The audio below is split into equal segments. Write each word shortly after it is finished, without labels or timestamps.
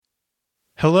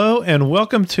Hello, and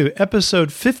welcome to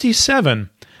episode 57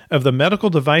 of the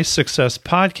Medical Device Success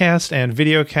podcast and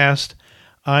videocast.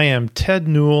 I am Ted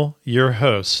Newell, your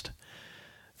host.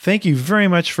 Thank you very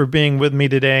much for being with me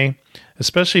today,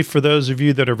 especially for those of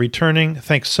you that are returning.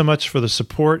 Thanks so much for the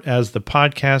support as the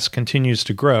podcast continues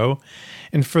to grow.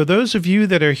 And for those of you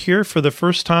that are here for the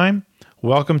first time,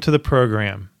 welcome to the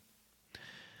program.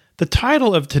 The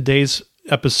title of today's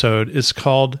episode is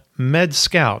called Med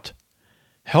Scout: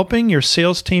 Helping Your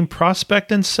Sales Team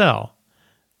Prospect and Sell,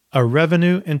 a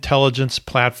Revenue Intelligence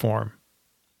Platform.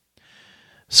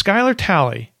 Skylar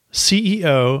Talley,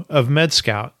 CEO of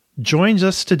MedScout, joins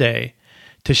us today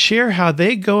to share how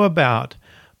they go about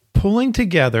pulling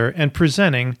together and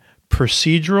presenting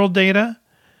procedural data,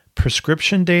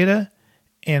 prescription data,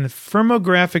 and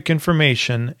firmographic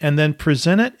information, and then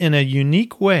present it in a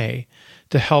unique way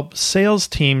to help sales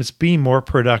teams be more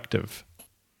productive.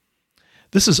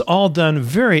 This is all done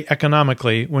very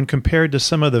economically when compared to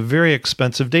some of the very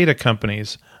expensive data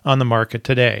companies on the market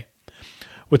today.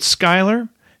 What Skylar,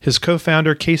 his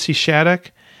co-founder Casey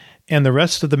Shattuck, and the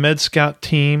rest of the MedScout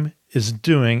team is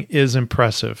doing is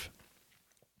impressive.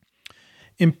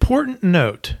 Important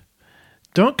note: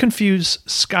 don't confuse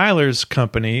Skylar's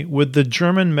company with the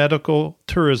German medical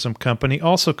tourism company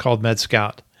also called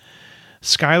MedScout.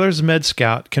 Skylar's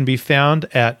MedScout can be found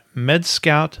at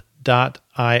medscout.io.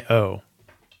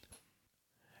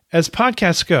 As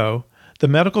podcasts go, the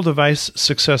Medical Device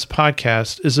Success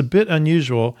podcast is a bit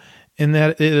unusual in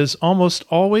that it is almost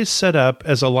always set up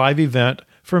as a live event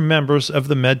for members of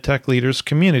the MedTech Leaders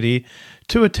community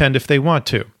to attend if they want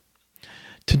to.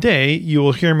 Today, you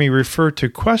will hear me refer to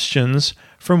questions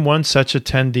from one such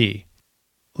attendee,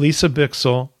 Lisa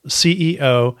Bixel,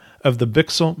 CEO of the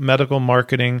Bixel Medical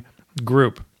Marketing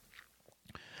Group.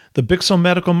 The Bixel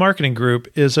Medical Marketing Group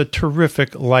is a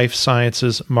terrific life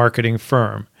sciences marketing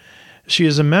firm. She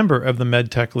is a member of the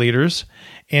MedTech Leaders,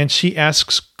 and she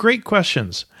asks great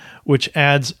questions, which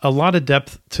adds a lot of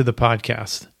depth to the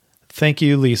podcast. Thank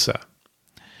you, Lisa.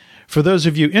 For those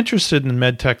of you interested in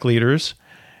MedTech Leaders,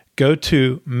 go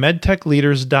to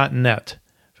medtechleaders.net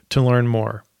to learn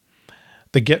more.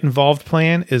 The Get Involved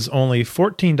plan is only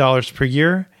 $14 per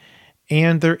year,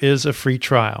 and there is a free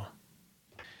trial.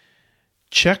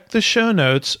 Check the show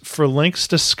notes for links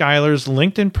to Skylar's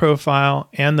LinkedIn profile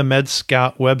and the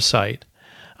MedScout website.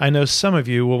 I know some of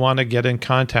you will want to get in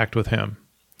contact with him.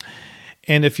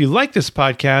 And if you like this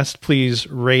podcast, please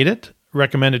rate it,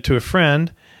 recommend it to a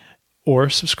friend, or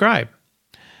subscribe.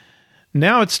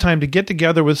 Now it's time to get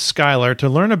together with Skylar to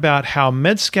learn about how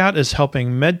MedScout is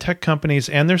helping medtech companies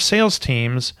and their sales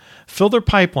teams fill their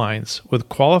pipelines with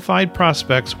qualified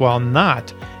prospects while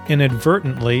not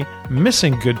inadvertently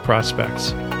missing good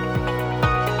prospects.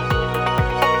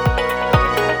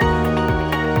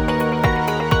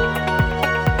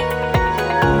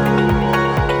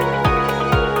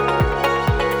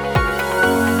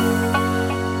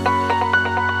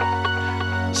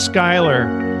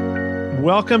 Skylar,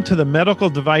 welcome to the Medical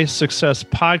Device Success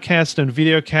podcast and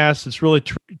videocast. It's really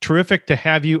terrific to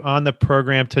have you on the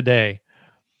program today.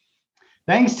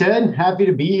 Thanks, Ted. Happy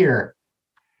to be here.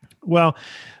 Well,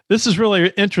 this is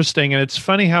really interesting, and it's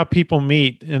funny how people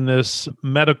meet in this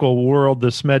medical world,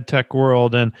 this med tech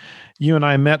world. And you and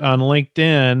I met on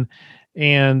LinkedIn,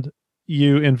 and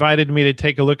you invited me to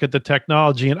take a look at the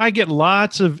technology. And I get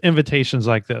lots of invitations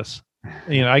like this.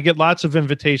 I get lots of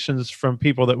invitations from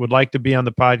people that would like to be on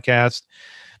the podcast.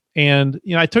 And,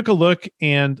 I took a look,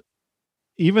 and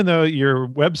even though your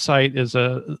website is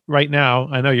right now,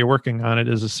 I know you're working on it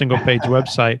as a single page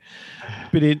website,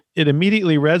 but it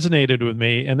immediately resonated with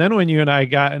me. And then when you and I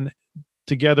got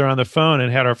together on the phone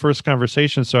and had our first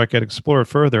conversation so I could explore it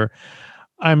further,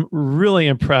 I'm really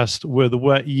impressed with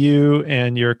what you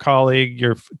and your colleague,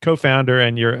 your co-founder,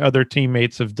 and your other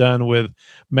teammates have done with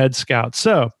MedScout.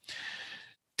 So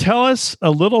tell us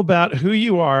a little about who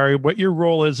you are, what your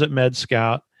role is at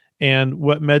MedScout, and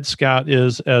what MedScout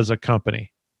is as a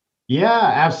company.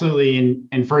 Yeah, absolutely.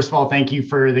 And first of all, thank you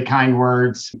for the kind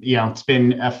words. It's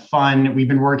been we've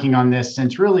been working on this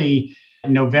since really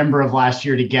November of last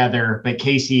year together, but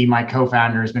Casey, my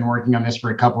co-founder, has been working on this for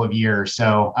a couple of years.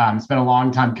 So it's been a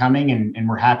long time coming, and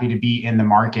we're happy to be in the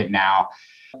market now.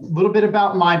 A little bit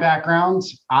about my background.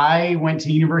 I went to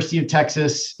the University of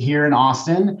Texas here in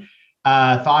Austin.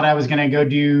 Thought I was going to go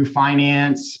do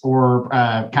finance or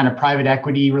kind of private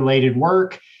equity related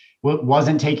work.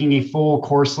 Wasn't taking a full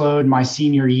course load my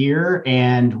senior year,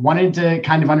 and wanted to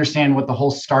kind of understand what the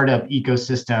whole startup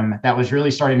ecosystem that was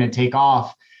really starting to take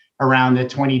off around the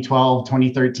 2012,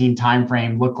 2013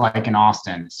 timeframe looked like in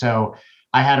Austin. So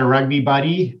I had a rugby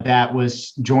buddy that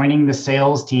was joining the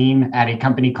sales team at a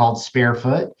company called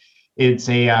Sparefoot. It's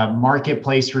a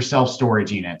marketplace for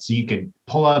self-storage units. So you could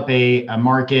pull up a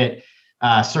market,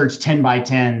 search 10 by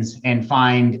 10s and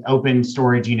find open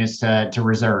storage units to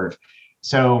reserve.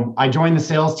 So I joined the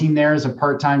sales team there as a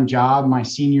part-time job my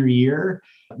senior year.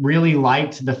 Really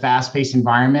liked the fast-paced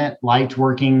environment, liked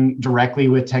working directly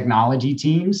with technology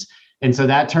teams. And so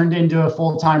that turned into a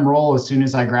full-time role as soon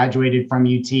as I graduated from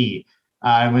UT.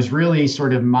 It was really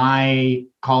sort of my,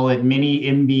 call it mini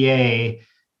MBA,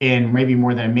 in maybe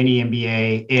more than a mini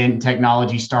MBA in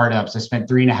technology startups. I spent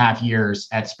 3.5 years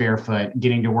at Sparefoot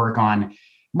getting to work on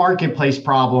marketplace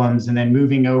problems and then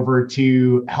moving over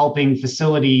to helping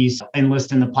facilities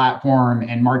enlist in the platform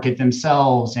and market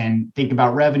themselves and think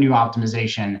about revenue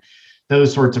optimization,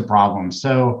 those sorts of problems.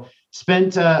 So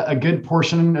spent a good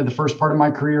portion of the first part of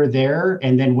my career there,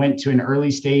 and then went to an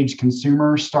early stage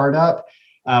consumer startup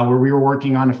where we were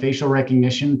working on a facial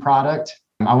recognition product.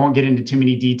 I won't get into too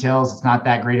many details. It's not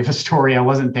that great of a story. I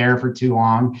wasn't there for too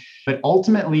long, but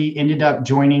ultimately ended up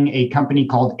joining a company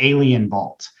called Alien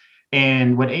Vault.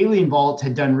 And what Alien Vault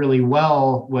had done really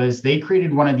well was they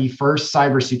created one of the first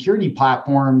cybersecurity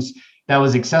platforms that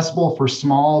was accessible for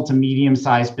small to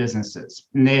medium-sized businesses.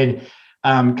 And they'd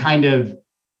kind of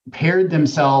paired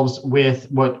themselves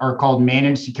with what are called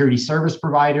managed security service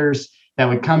providers that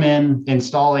would come in,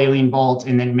 install Alien Vault,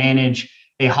 and then manage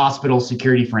a hospital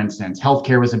security, for instance.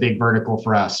 Healthcare was a big vertical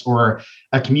for us, or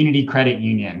a community credit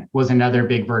union was another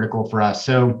big vertical for us.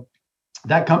 So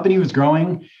that company was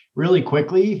growing really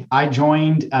quickly. I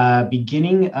joined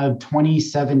beginning of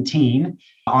 2017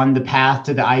 on the path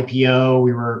to the IPO.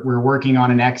 We were working on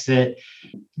an exit.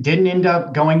 Didn't end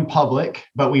up going public,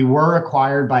 but we were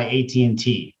acquired by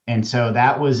AT&T. And so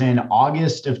that was in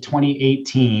August of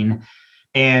 2018.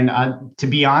 And to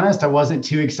be honest, I wasn't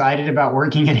too excited about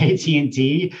working at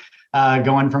AT&T,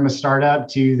 going from a startup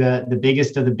to the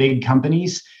biggest of the big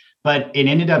companies, but it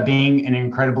ended up being an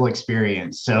incredible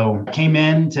experience. So I came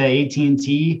in to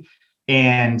AT&T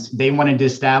and they wanted to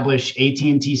establish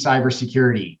AT&T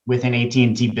cybersecurity within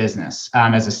AT&T business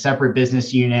as a separate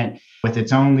business unit with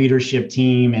its own leadership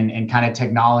team and kind of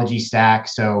technology stack.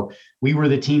 So we were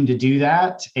the team to do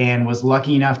that, and was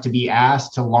lucky enough to be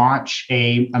asked to launch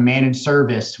a managed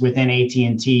service within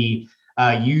AT&T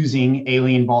using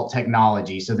Alien Vault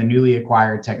technology, so the newly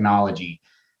acquired technology.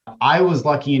 I was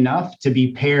lucky enough to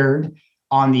be paired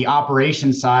on the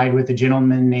operations side with a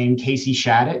gentleman named Casey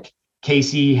Shattuck.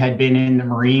 Casey had been in the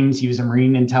Marines. He was a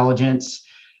Marine intelligence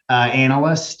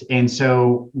analyst, and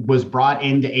so was brought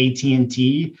into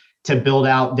AT&T to build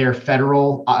out their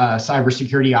federal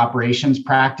cybersecurity operations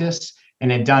practice,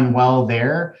 and had done well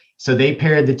there. So they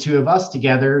paired the two of us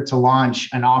together to launch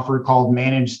an offer called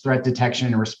Managed Threat Detection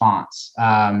and Response.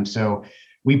 So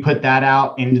we put that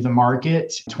out into the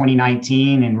market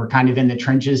 2019, and we're kind of in the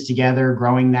trenches together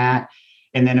growing that.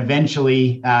 And then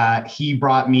eventually he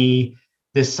brought me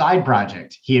this side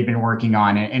project he had been working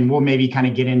on, and we'll maybe kind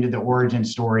of get into the origin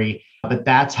story. But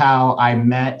that's how I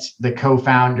met the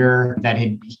co-founder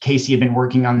Casey had been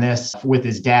working on this with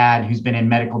his dad, who's been in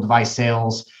medical device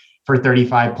sales for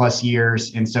 35 plus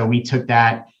years. And so we took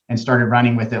that and started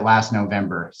running with it last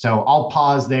November. So I'll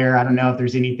pause there. I don't know if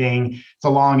there's anything, it's a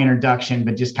long introduction,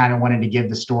 but just kind of wanted to give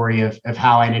the story of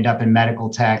how I ended up in medical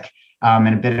tech and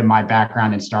a bit of my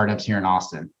background in startups here in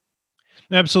Austin.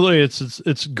 Absolutely.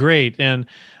 It's great. And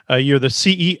you're the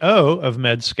CEO of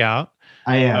MedScout.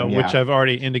 I am, which I've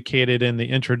already indicated in the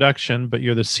introduction, but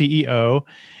you're the CEO.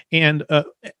 And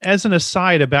as an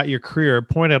aside about your career, a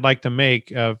point I'd like to make,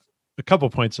 a couple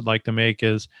points I'd like to make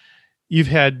is you've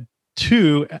had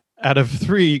 2 out of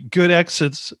 3 good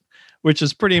exits, which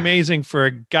is pretty amazing for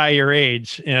a guy your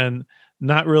age and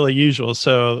not really usual.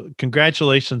 So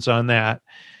congratulations on that.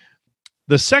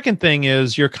 The second thing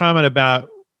is your comment about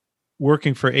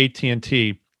working for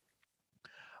AT&T.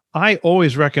 I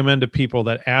always recommend to people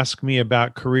that ask me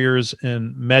about careers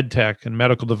in med tech and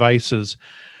medical devices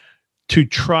to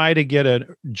try to get a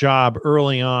job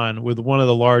early on with one of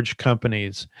the large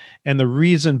companies. And the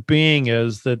reason being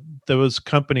is that those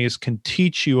companies can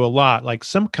teach you a lot. Like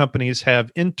some companies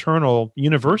have internal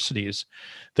universities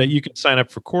that you can sign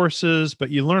up for courses,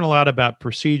 but you learn a lot about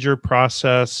procedure,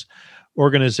 process,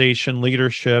 organization,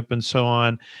 leadership, and so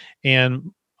on.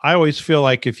 And I always feel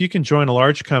like if you can join a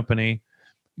large company,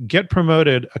 get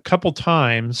promoted a couple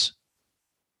times,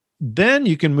 then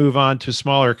you can move on to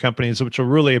smaller companies, which will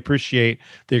really appreciate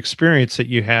the experience that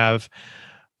you have.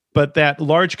 But that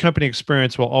large company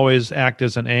experience will always act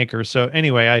as an anchor. So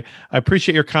anyway, I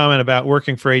appreciate your comment about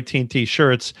working for AT&T.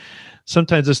 Sure,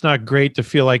 sometimes it's not great to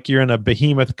feel like you're in a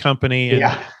behemoth company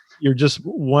and you're just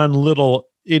one little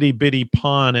itty bitty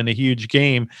pawn in a huge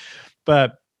game.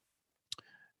 But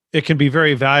it can be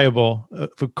very valuable.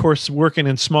 Of course, working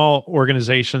in small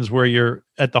organizations where you're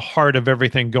at the heart of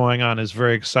everything going on is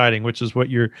very exciting, which is what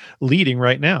you're leading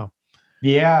right now.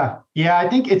 Yeah. Yeah. I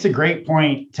think it's a great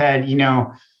point, Ted.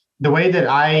 The way that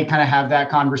I kind of have that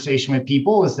conversation with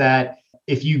people is that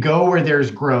if you go where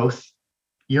there's growth,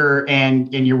 you're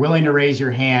willing to raise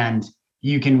your hand,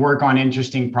 you can work on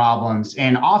interesting problems.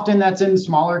 And often that's in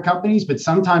smaller companies, but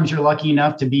sometimes you're lucky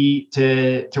enough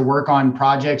to work on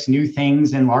projects, new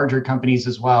things in larger companies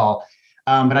as well.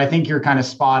 But I think you're kind of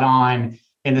spot on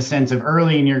in the sense of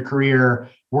early in your career,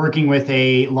 working with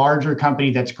a larger company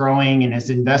that's growing and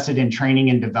has invested in training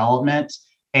and development,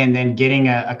 and then getting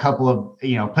a couple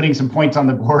of, putting some points on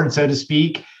the board, so to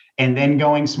speak, and then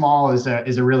going small is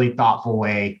a really thoughtful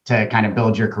way to kind of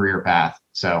build your career path.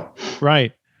 So,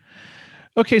 right.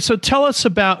 Okay, so tell us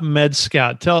about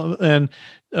MedScout.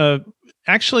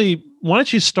 Actually, why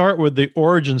don't you start with the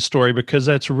origin story, because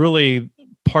that's really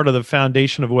part of the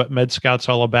foundation of what MedScout's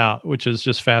all about, which is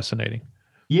just fascinating.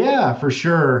 Yeah, for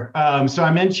sure. So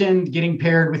I mentioned getting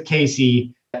paired with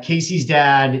Casey, Casey's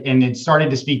dad, and it started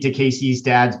to speak to Casey's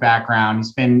dad's background.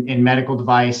 He's been in medical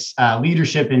device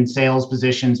leadership and sales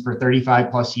positions for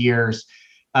 35 plus years.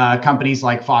 Companies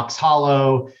like Fox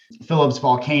Hollow, Philips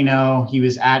Volcano. He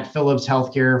was at Philips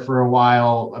Healthcare for a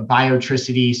while,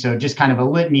 Biotricity. So just kind of a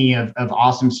litany of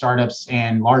awesome startups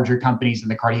and larger companies in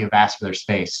the cardiovascular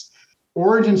space.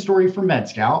 Origin story for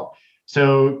MedScout.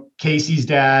 So Casey's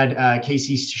dad,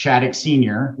 Casey Shattuck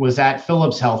Sr., was at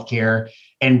Philips Healthcare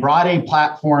and brought a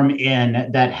platform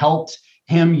in that helped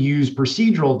him use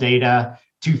procedural data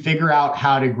to figure out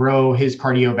how to grow his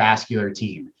cardiovascular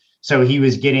team. So he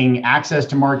was getting access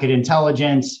to market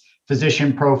intelligence,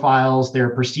 physician profiles,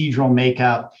 their procedural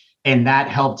makeup, and that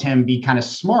helped him be kind of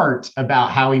smart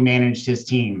about how he managed his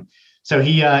team. So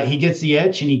he gets the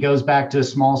itch and he goes back to a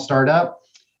small startup,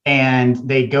 and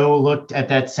they go looked at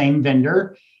that same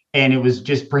vendor, and it was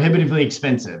just prohibitively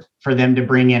expensive for them to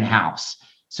bring in-house.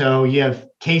 So you have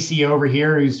Casey over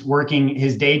here who's working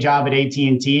his day job at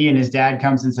AT&T, and his dad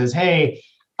comes and says, "Hey,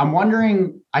 I'm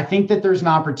wondering, I think that there's an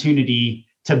opportunity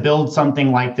to build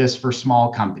something like this for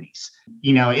small companies.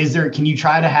 Can you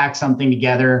try to hack something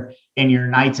together in your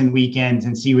nights and weekends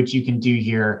and see what you can do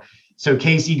here?" So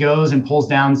Casey goes and pulls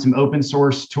down some open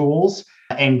source tools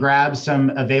and grabs some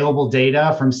available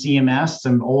data from CMS,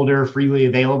 some older freely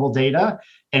available data,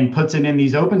 and puts it in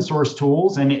these open source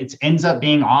tools. And it ends up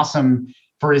being awesome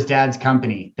for his dad's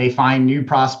company. They find new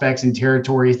prospects in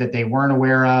territories that they weren't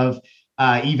aware of,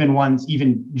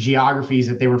 even geographies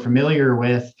that they were familiar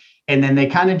with. And then they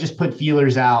kind of just put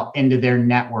feelers out into their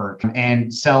network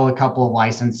and sell a couple of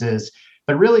licenses.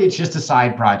 But really, it's just a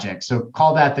side project. So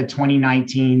call that the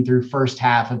 2019 through first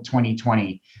half of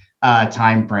 2020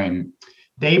 timeframe.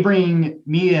 They bring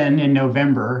me in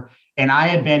November, and I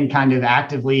had been kind of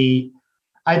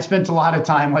I'd spent a lot of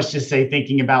time, let's just say,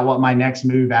 thinking about what my next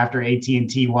move after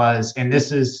AT&T was. And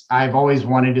I've always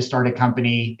wanted to start a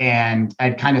company, and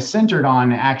I'd kind of centered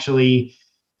on actually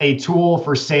a tool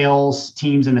for sales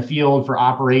teams in the field, for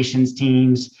operations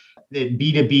teams, the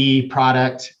B2B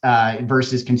product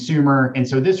versus consumer. And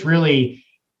so this really,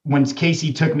 when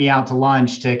Casey took me out to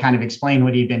lunch to kind of explain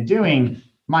what he'd been doing,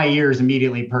 my ears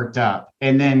immediately perked up.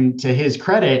 And then to his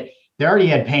credit, they already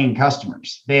had paying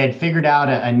customers. They had figured out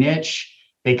a niche.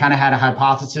 They kind of had a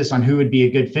hypothesis on who would be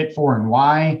a good fit for and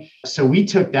why. So we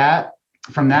took that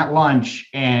from that lunch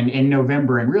and in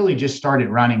November and really just started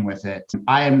running with it.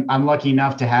 I'm lucky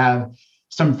enough to have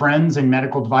some friends in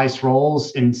medical device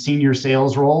roles and senior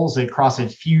sales roles across a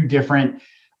few different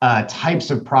types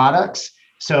of products.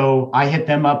 So I hit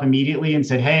them up immediately and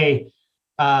said, "Hey,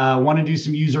 want to do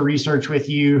some user research with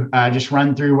you, just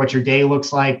run through what your day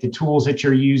looks like, the tools that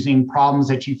you're using, problems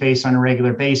that you face on a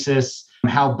regular basis,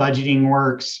 how budgeting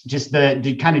works, just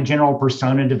the kind of general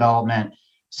persona development."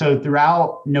 So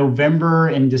throughout November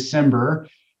and December,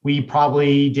 we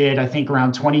probably did, I think,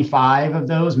 around 25 of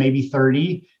those, maybe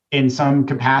 30 in some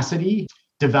capacity,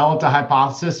 developed a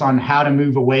hypothesis on how to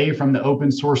move away from the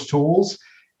open source tools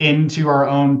into our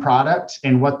own product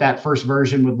and what that first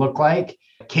version would look like.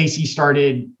 Casey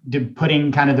started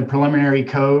putting kind of the preliminary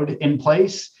code in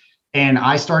place. And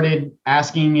I started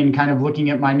asking and kind of looking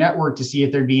at my network to see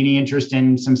if there'd be any interest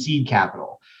in some seed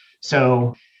capital.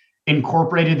 So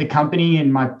incorporated the company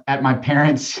at my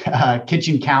parents'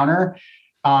 kitchen counter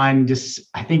on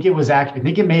I think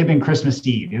it may have been Christmas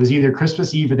Eve. It was either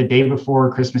Christmas Eve or the day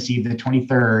before Christmas Eve, the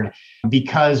 23rd,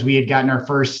 because we had gotten our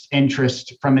first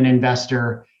interest from an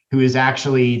investor who is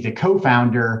actually the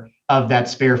co-founder of that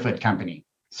Sparefoot company.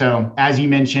 So as you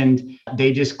mentioned,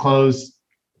 they just closed,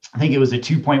 I think it was a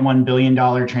 $2.1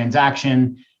 billion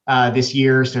transaction this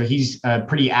year. So he's a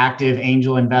pretty active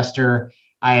angel investor.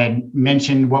 I had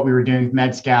mentioned what we were doing with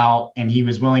MedScout, and he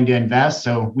was willing to invest.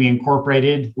 So we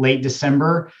incorporated late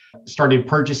December, started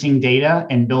purchasing data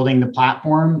and building the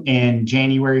platform in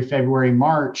January, February,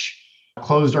 March,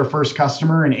 closed our first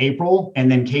customer in April.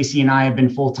 And then Casey and I have been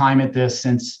full-time at this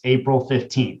since April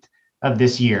 15th of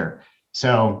this year.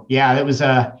 So yeah, that was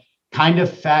a kind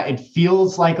of fat. It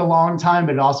feels like a long time,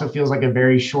 but it also feels like a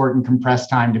very short and compressed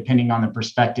time, depending on the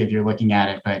perspective you're looking at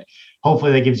it. But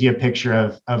hopefully that gives you a picture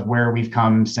of where we've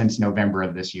come since November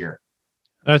of this year.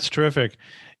 That's terrific.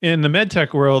 In the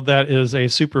medtech world, that is a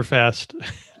super fast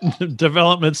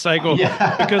development cycle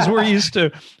because we're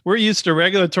used to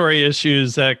regulatory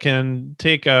issues that can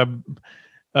take a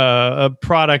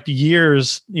product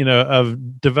years,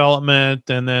 of development,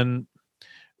 and then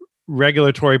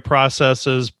regulatory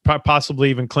processes, possibly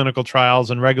even clinical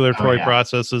trials and regulatory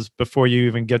processes before you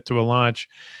even get to a launch.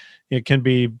 It can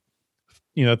be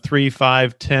 3,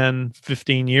 5, 10,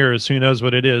 15 years. Who knows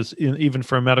what it is, even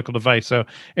for a medical device. So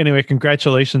anyway,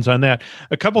 congratulations on that.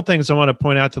 A couple things I want to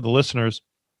point out to the listeners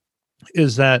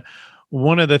is that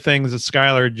one of the things that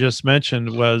Skylar just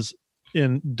mentioned was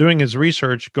in doing his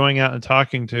research, going out and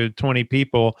talking to 20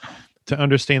 people to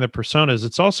understand the personas.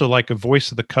 It's also like a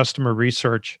voice of the customer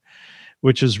research,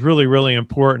 which is really, really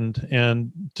important.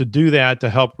 And to do that, to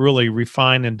help really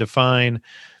refine and define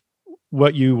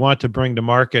what you want to bring to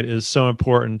market is so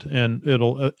important, and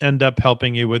it'll end up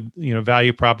helping you with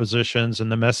value propositions and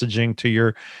the messaging to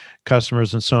your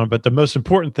customers and so on. But the most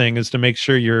important thing is to make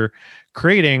sure you're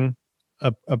creating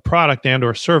a product and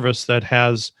or service that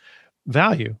has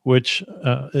value, which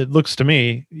it looks to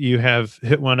me you have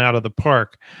hit one out of the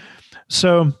park.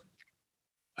 So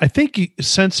I think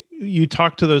since you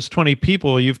talked to those 20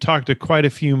 people, you've talked to quite a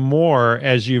few more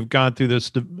as you've gone through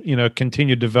this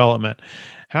continued development.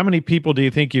 How many people do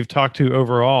you think you've talked to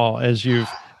overall as you've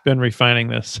been refining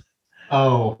this?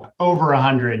 Oh, over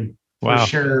 100 for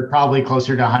sure. Probably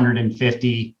closer to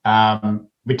 150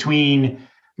 between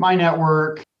my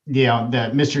network, the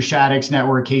Mr. Shattuck's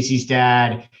network, Casey's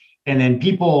dad, and then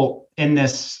people in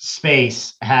this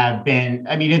space have been.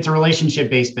 I mean, it's a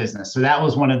relationship-based business, so that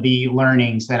was one of the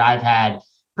learnings that I've had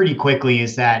pretty quickly.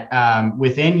 Is that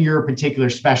within your particular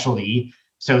specialty,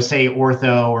 so say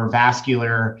ortho or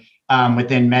vascular.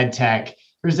 Within medtech,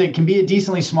 it can be a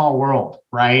decently small world,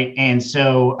 right? And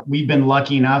so we've been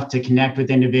lucky enough to connect with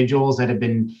individuals that have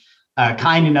been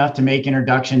kind enough to make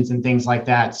introductions and things like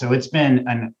that. So it's been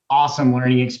an awesome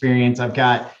learning experience. I've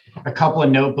got a couple of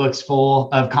notebooks full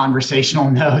of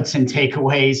conversational notes and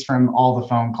takeaways from all the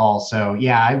phone calls. So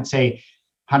yeah, I would say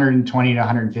 120 to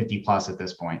 150 plus at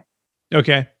this point.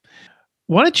 Okay.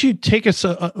 Why don't you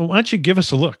give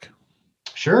us a look?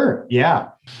 Sure. Yeah.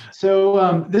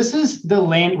 So this is the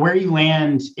where you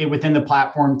land within the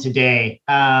platform today.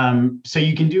 So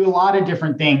you can do a lot of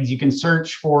different things. You can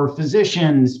search for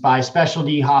physicians by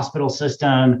specialty, hospital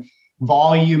system,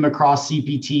 volume across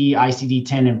CPT,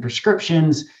 ICD-10, and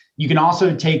prescriptions. You can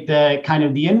also take the kind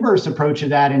of the inverse approach of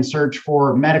that and search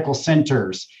for medical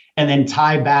centers and then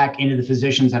tie back into the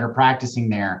physicians that are practicing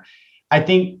there. I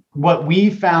think what we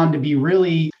found to be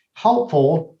really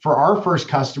helpful for our first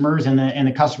customers and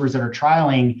the customers that are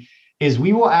trialing is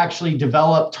we will actually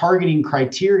develop targeting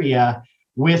criteria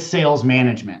with sales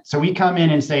management. So we come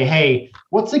in and say, hey,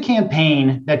 what's the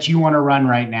campaign that you want to run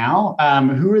right now?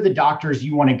 Who are the doctors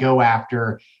you want to go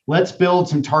after? Let's build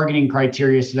some targeting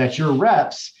criteria so that your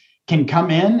reps can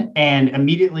come in and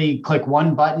immediately click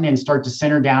one button and start to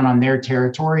center down on their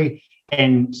territory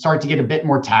and start to get a bit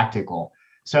more tactical.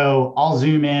 So I'll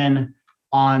zoom in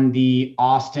on the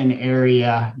Austin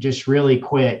area just really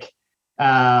quick.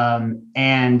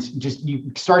 And just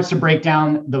starts to break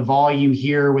down the volume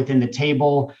here within the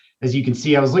table. As you can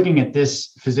see, I was looking at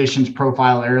this physician's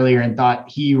profile earlier and thought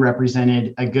he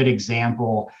represented a good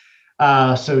example.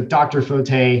 So Dr. Fote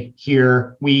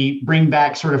here, we bring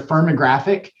back sort of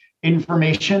firmographic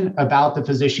information about the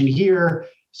physician here.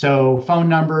 So phone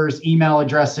numbers, email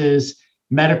addresses,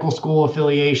 medical school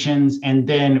affiliations, and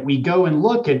then we go and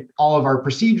look at all of our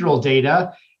procedural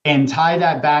data and tie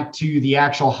that back to the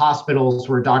actual hospitals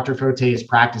where Dr. Fote is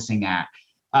practicing at.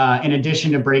 In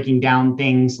addition to breaking down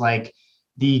things like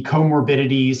the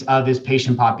comorbidities of his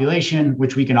patient population,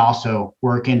 which we can also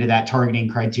work into that targeting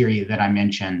criteria that I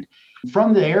mentioned.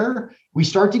 From there, we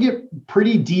start to get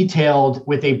pretty detailed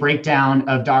with a breakdown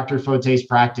of Dr. Fote's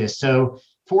practice. So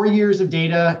 4 years of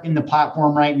data in the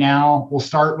platform right now. We'll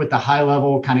start with the high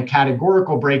level kind of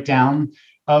categorical breakdown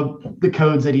of the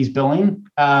codes that he's billing.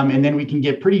 And then we can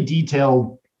get pretty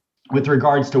detailed with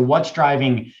regards to what's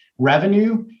driving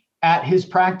revenue at his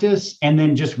practice, and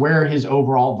then just where his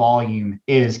overall volume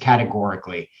is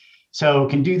categorically. So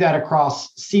can do that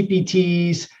across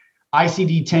CPTs,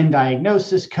 ICD-10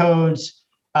 diagnosis codes,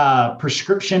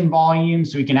 prescription volume,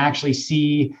 so we can actually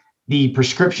see the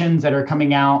prescriptions that are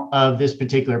coming out of this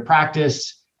particular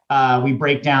practice. We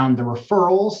break down the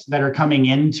referrals that are coming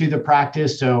into the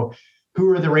practice. So who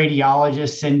are the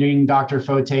radiologists sending Dr.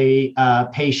 Fote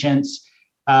patients?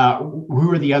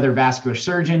 Who are the other vascular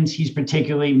surgeons he's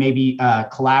particularly maybe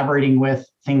collaborating with,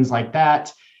 things like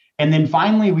that. And then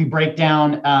finally, we break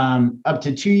down up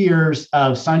to 2 years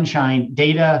of Sunshine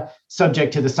data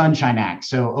subject to the Sunshine Act,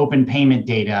 so open payment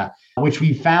data, which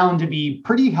we found to be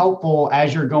pretty helpful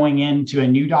as you're going into a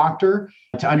new doctor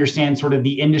to understand sort of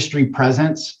the industry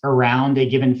presence around a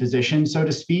given physician, so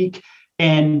to speak.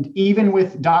 And even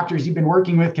with doctors you've been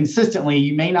working with consistently,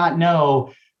 you may not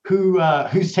know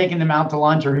who's taking them out to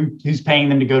lunch or who's paying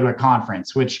them to go to a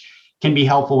conference, which can be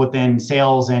helpful within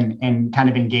sales and kind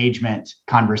of engagement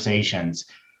conversations.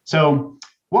 So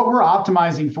what we're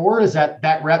optimizing for is that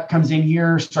rep comes in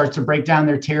here, starts to break down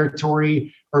their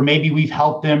territory, or maybe we've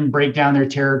helped them break down their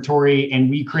territory and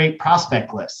we create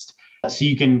prospect lists. So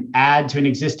you can add to an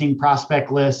existing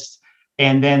prospect list.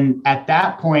 And then at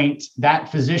that point,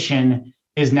 that physician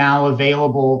is now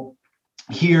available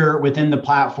here within the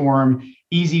platform,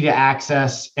 easy to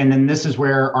access. And then this is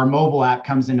where our mobile app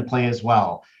comes into play as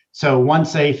well. So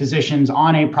once a physician's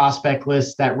on a prospect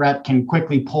list, that rep can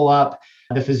quickly pull up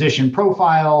the physician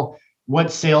profile, what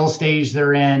sales stage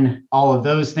they're in, all of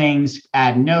those things,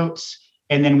 add notes.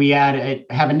 And then we have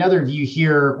another view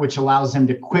here, which allows them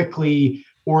to quickly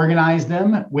organize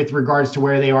them with regards to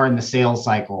where they are in the sales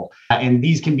cycle. And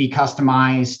these can be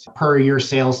customized per your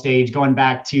sales stage, going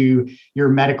back to your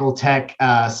medical tech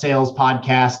sales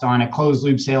podcast on a closed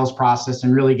loop sales process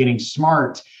and really getting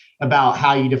smart about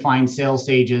how you define sales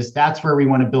stages. That's where we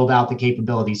want to build out the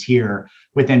capabilities here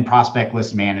within prospect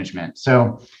list management.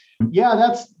 So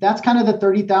yeah, that's kind of the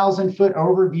 30,000 foot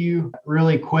overview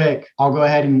really quick. I'll go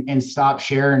ahead and stop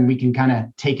share and we can kind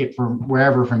of take it from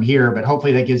wherever from here, but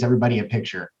hopefully that gives everybody a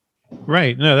picture.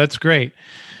 Right. No, that's great.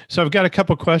 So I've got a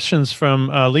couple questions from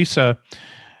Lisa.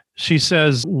 She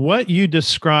says, what you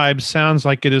describe sounds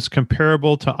like it is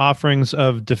comparable to offerings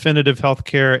of Definitive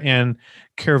Healthcare and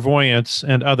Carevoyance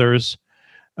and others.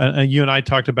 You and I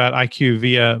talked about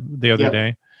IQVIA the other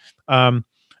day.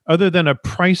 Other than a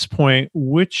price point,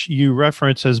 which you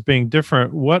reference as being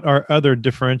different, what are other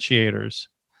differentiators?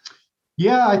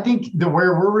 Yeah, I think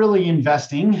where we're really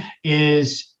investing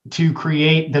is to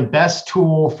create the best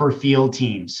tool for field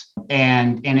teams.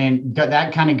 And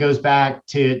that kind of goes back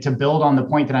to build on the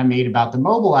point that I made about the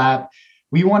mobile app.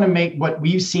 We want to make what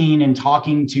we've seen in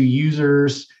talking to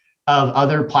users of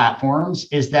other platforms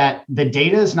is that the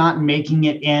data is not making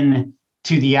it in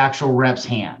to the actual rep's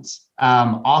hands.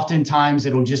 Oftentimes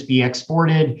it'll just be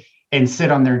exported and sit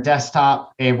on their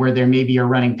desktop where there maybe are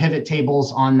running pivot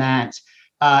tables on that.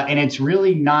 And it's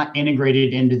really not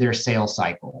integrated into their sales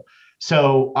cycle.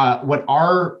 So what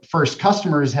our first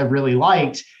customers have really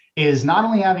liked is not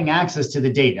only having access to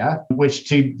the data, which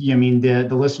the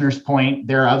listener's point,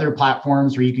 there are other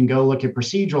platforms where you can go look at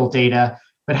procedural data,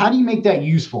 but how do you make that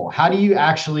useful? How do you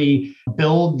actually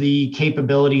build the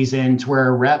capabilities into where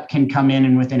a rep can come in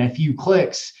and within a few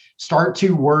clicks, start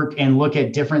to work and look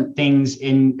at different things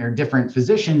or different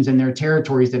physicians in their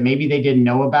territories that maybe they didn't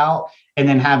know about, and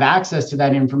then have access to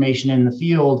that information in the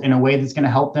field in a way that's going to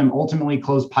help them ultimately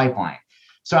close pipeline.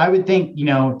 So I would think,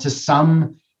 to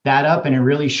sum that up in a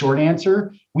really short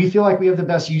answer, we feel like we have the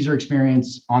best user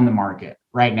experience on the market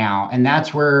right now. And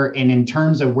that's where, and in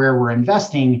terms of where we're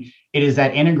investing, it is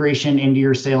that integration into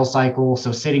your sales cycle.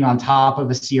 So sitting on top of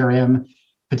a CRM,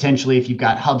 potentially if you've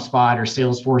got HubSpot or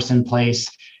Salesforce in place,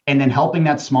 and then helping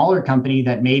that smaller company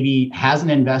that maybe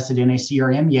hasn't invested in a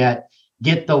CRM yet,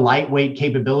 get the lightweight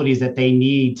capabilities that they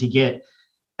need to get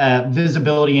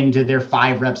visibility into their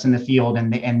 5 reps in the field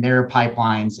and their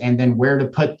pipelines, and then where to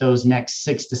put those next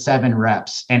 6 to 7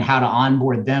 reps and how to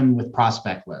onboard them with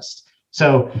prospect lists.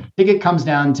 So I think it comes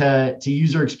down to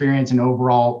user experience and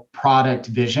overall product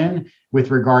vision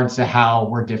with regards to how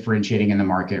we're differentiating in the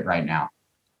market right now.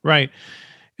 Right.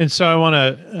 And so I want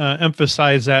to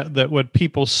emphasize that what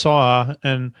people saw,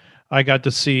 and I got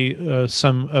to see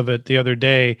some of it the other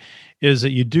day, is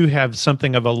that you do have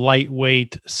something of a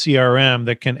lightweight CRM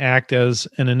that can act as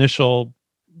an initial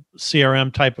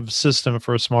CRM type of system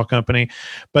for a small company,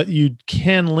 but you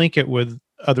can link it with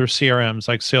other CRMs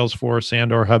like Salesforce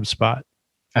and or HubSpot.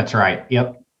 That's right.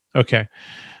 Yep. Okay.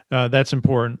 That's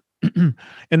important.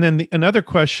 And then another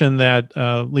question that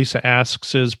Lisa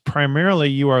asks is primarily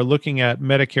you are looking at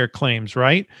Medicare claims,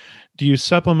 right? Do you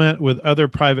supplement with other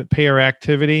private payer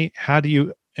activity? How do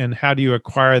you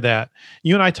acquire that?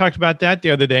 You and I talked about that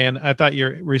the other day, and I thought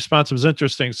your response was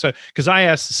interesting. So, because I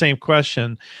asked the same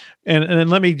question, and then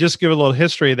let me just give a little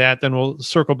history of that, then we'll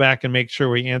circle back and make sure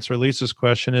we answer Lisa's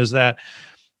question, is that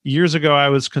years ago, I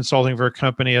was consulting for a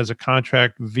company as a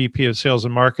contract VP of sales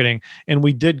and marketing, and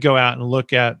we did go out and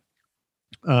look at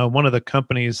one of the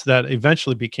companies that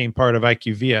eventually became part of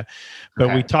IQVIA.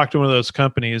 But we talked to one of those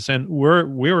companies, and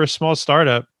we were a small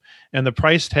startup, and the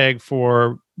price tag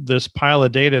for this pile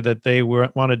of data that they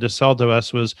wanted to sell to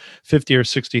us was $50,000 or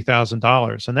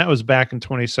 $60,000, and that was back in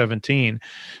 2017.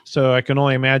 So I can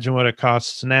only imagine what it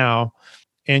costs now.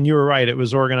 And you were right; it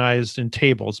was organized in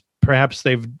tables. Perhaps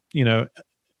they've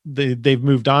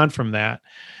moved on from that.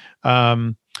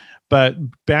 But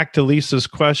back to Lisa's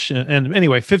question, and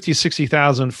anyway, 50,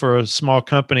 60,000 for a small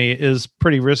company is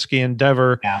pretty risky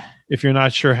endeavor if you're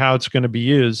not sure how it's going to be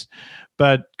used.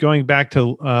 But going back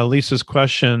to Lisa's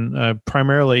question,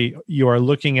 primarily you are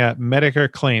looking at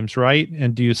Medicare claims, right?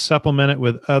 And do you supplement it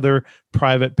with other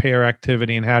private payer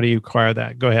activity, and how do you acquire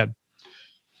that? Go ahead.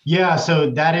 Yeah, so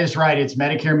that is right. It's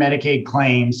Medicare, Medicaid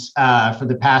claims for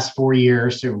the past 4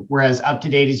 years. So we're as up to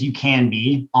date as you can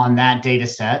be on that data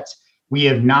set. We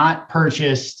have not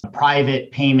purchased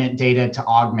private payment data to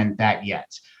augment that yet.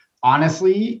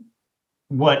 Honestly,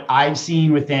 what I've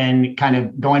seen within kind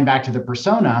of going back to the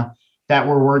persona that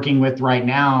we're working with right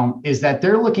now is that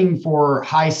they're looking for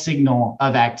high signal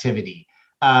of activity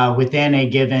within a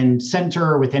given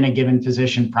center, within a given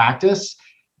physician practice.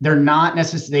 They're not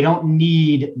necessarily, they don't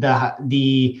need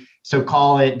the so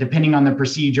call it, depending on the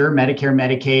procedure, Medicare,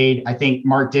 Medicaid. I think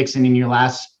Mark Dixon in your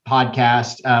last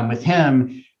podcast with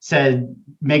him said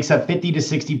makes up 50 to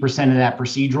 60% of that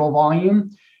procedural volume.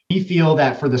 We feel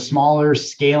that for the smaller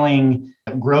scaling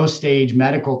growth stage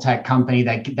medical tech company,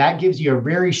 that gives you a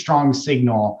very strong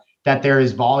signal that there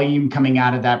is volume coming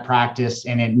out of that practice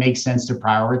and it makes sense to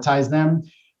prioritize them.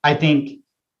 I think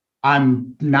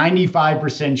I'm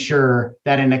 95% sure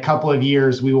that in a couple of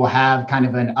years, we will have kind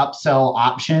of an upsell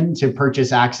option to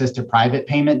purchase access to private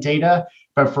payment data.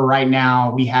 But for right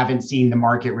now, we haven't seen the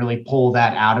market really pull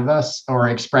that out of us or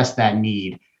express that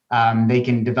need. They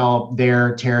can develop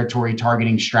their territory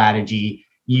targeting strategy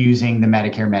using the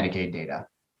Medicare, Medicaid data.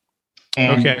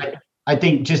 And okay. I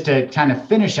think just to kind of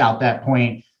finish out that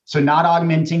point, so not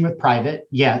augmenting with private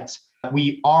yet.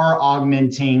 We are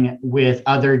augmenting with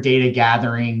other data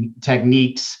gathering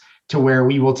techniques to where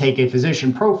we will take a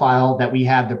physician profile that we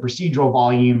have the procedural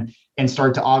volume and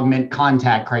start to augment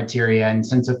contact criteria and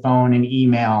sense of phone and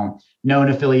email, known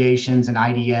affiliations and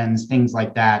IDNs, things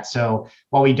like that. So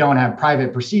while we don't have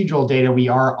private procedural data, we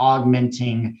are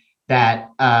augmenting that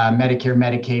Medicare,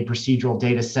 Medicaid procedural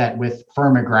data set with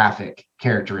firmographic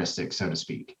characteristics, so to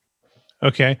speak.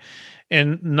 Okay.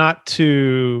 And not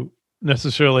to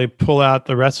necessarily pull out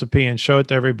the recipe and show it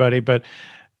to everybody, but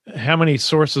how many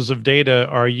sources of data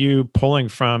are you pulling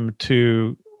from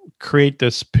to create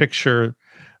this picture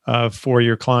for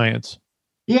your clients?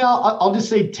 Yeah, I'll just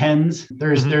say tens.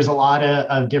 There's a lot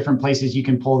of different places you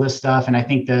can pull this stuff. And I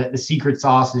think the secret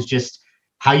sauce is just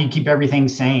how you keep everything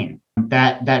sane.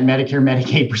 That Medicare,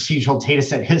 Medicaid procedural data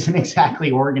set isn't exactly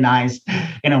organized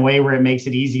in a way where it makes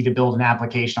it easy to build an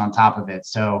application on top of it.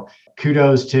 So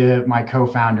kudos to my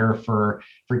co-founder for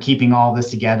keeping all this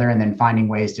together and then finding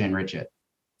ways to enrich it.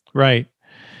 Right.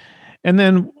 And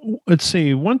then let's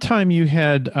see, one time you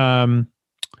had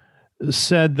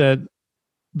said that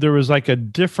there was like a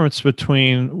difference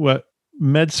between what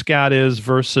MedScout is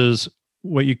versus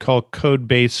what you call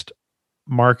code-based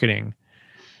marketing.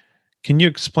 Can you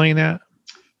explain that?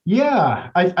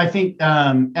 Yeah, I think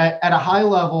at a high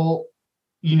level,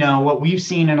 what we've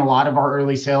seen in a lot of our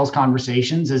early sales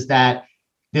conversations is that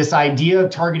this idea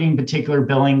of targeting particular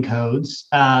billing codes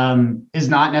is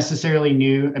not necessarily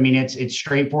new. I mean, it's a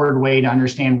straightforward way to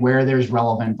understand where there's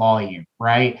relevant volume,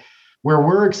 right? Where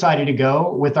we're excited to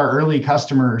go with our early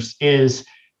customers is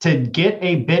to get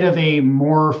a bit of a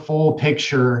more full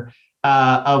picture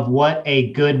of what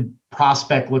a good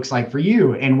prospect looks like for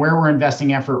you. And where we're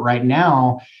investing effort right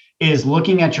now is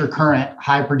looking at your current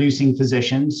high producing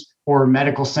physicians or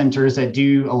medical centers that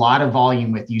do a lot of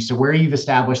volume with you. So where you've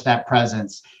established that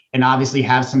presence and obviously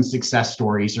have some success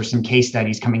stories or some case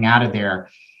studies coming out of there,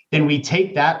 then we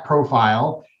take that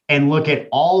profile and look at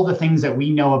all the things that we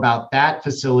know about that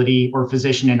facility or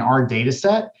physician in our data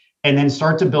set, and then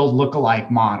start to build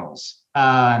lookalike models.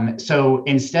 So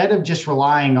instead of just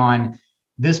relying on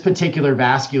this particular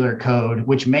vascular code,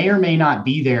 which may or may not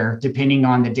be there depending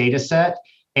on the data set,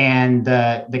 and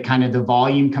the kind of the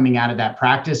volume coming out of that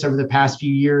practice over the past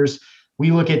few years.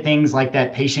 We look at things like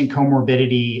that patient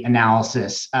comorbidity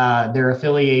analysis, their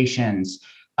affiliations,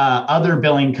 other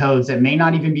billing codes that may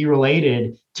not even be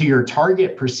related to your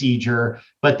target procedure,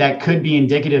 but that could be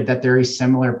indicative that they're a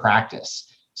similar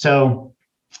practice. So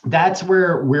that's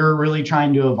where we're really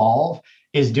trying to evolve,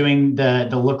 is doing the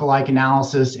lookalike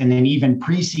analysis and then even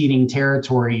preceding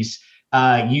territories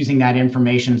using that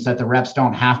information so that the reps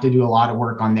don't have to do a lot of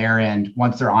work on their end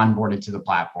once they're onboarded to the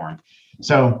platform.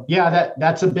 So yeah,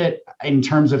 that's a bit in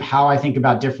terms of how I think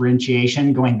about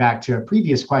differentiation. Going back to a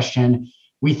previous question,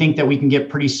 we think that we can get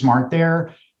pretty smart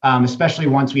there, especially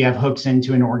once we have hooks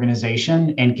into an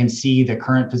organization and can see the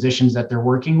current physicians that they're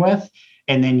working with,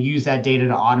 and then use that data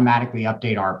to automatically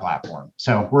update our platform.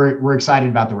 So we're excited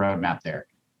about the roadmap there.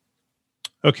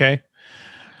 Okay.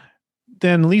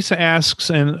 Then Lisa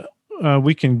asks, and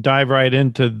we can dive right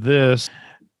into this.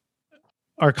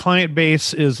 Our client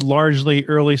base is largely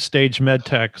early stage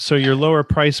medtech, so your lower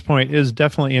price point is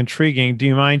definitely intriguing. Do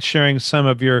you mind sharing some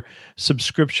of your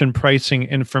subscription pricing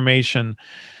information?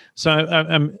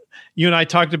 So you and I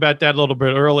talked about that a little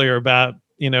bit earlier about,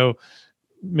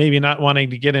 maybe not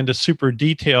wanting to get into super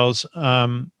details.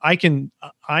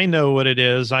 I know what it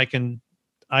is. I can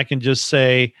just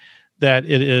say that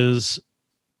it is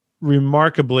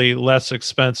remarkably less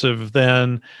expensive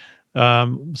than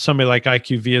somebody like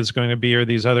IQVIA is going to be, or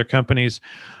these other companies.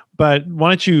 But why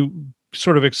don't you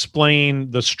sort of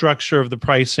explain the structure of the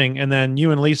pricing, and then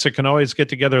you and Lisa can always get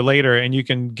together later and you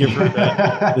can give her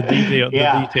the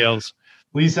details.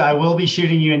 Lisa, I will be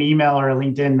shooting you an email or a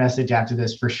LinkedIn message after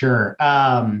this for sure.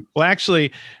 Well,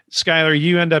 actually, Skylar,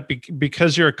 you end up,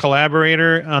 because you're a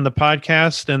collaborator on the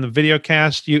podcast and the video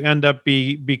cast, you end up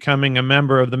becoming a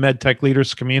member of the MedTech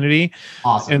Leaders community.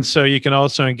 Awesome. And so you can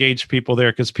also engage people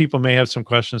there, because people may have some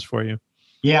questions for you.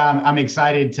 Yeah, I'm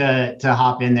excited to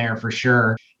hop in there for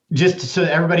sure. Just so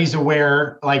that everybody's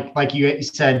aware, like you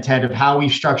said, Ted, of how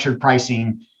we've structured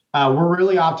pricing. We're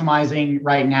really optimizing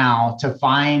right now to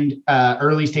find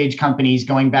early stage companies,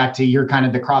 going back to your kind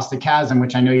of the Cross the Chasm,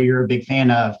 which I know you're a big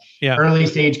fan of. Yeah. Early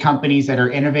stage companies that are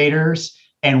innovators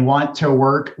and want to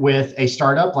work with a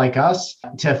startup like us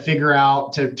to figure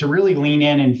out, to really lean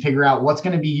in and figure out what's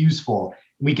going to be useful.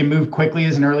 We can move quickly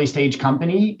as an early stage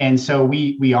company. And so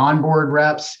we onboard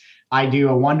reps. I do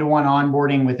a one-to-one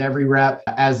onboarding with every rep.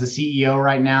 As the CEO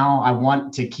right now, I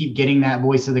want to keep getting that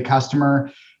voice of the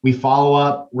customer. We follow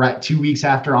up right 2 weeks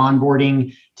after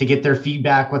onboarding to get their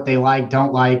feedback, what they like,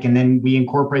 don't like, and then we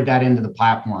incorporate that into the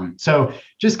platform. So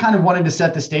just kind of wanted to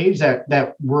set the stage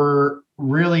that we're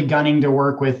really gunning to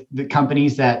work with the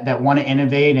companies that want to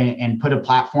innovate and put a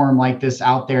platform like this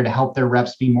out there to help their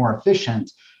reps be more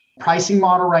efficient. Pricing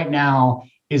model right now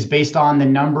is based on the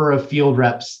number of field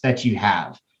reps that you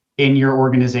have in your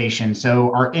organization.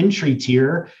 So our entry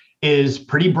tier is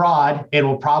pretty broad. It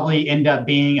will probably end up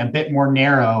being a bit more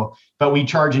narrow, but we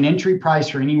charge an entry price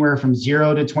for anywhere from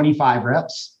 0 to 25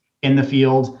 reps in the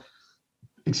field.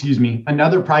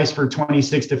 Another price for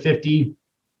 26 to 50.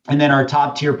 And then our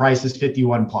top tier price is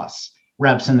 51 plus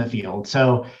reps in the field.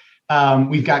 So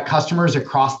we've got customers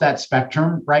across that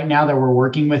spectrum right now that we're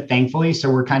working with, thankfully.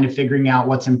 So we're kind of figuring out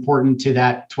what's important to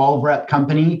that 12 rep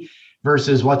company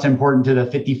versus what's important to the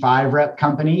 55 rep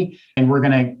company. And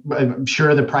I'm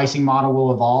sure the pricing model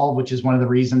will evolve, which is one of the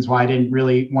reasons why I didn't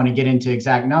really want to get into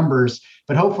exact numbers,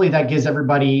 but hopefully that gives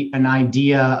everybody an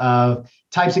idea of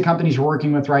types of companies we're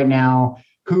working with right now,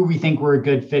 who we think we're a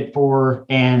good fit for,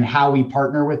 and how we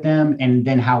partner with them, and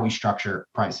then how we structure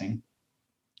pricing.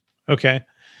 Okay.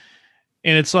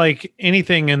 And it's like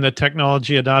anything in the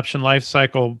technology adoption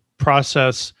lifecycle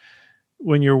process.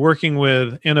 When you're working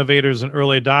with innovators and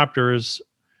early adopters,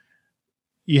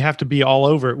 you have to be all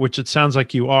over it, which it sounds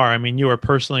like you are. I mean, you are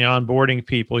personally onboarding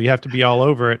people. You have to be all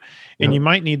over it. And you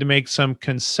might need to make some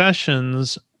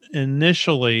concessions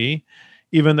initially,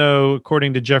 even though,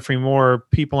 according to Jeffrey Moore,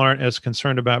 people aren't as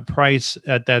concerned about price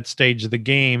at that stage of the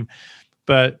game.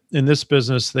 But in this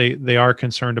business, they are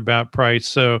concerned about price.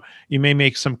 So you may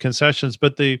make some concessions.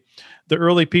 But the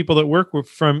early people that work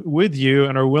with you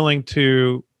and are willing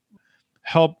to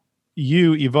help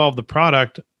you evolve the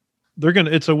product,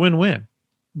 it's a win-win.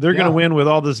 They're going to win with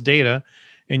all this data,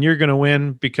 and you're going to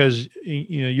win because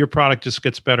your product just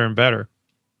gets better and better.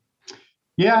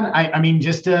 Yeah, and I mean,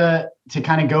 just to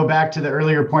kind of go back to the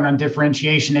earlier point on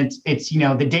differentiation, it's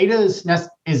the data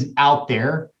is out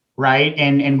there, right?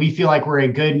 And we feel like we're a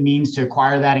good means to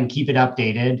acquire that and keep it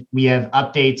updated. We have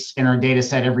updates in our data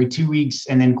set every 2 weeks,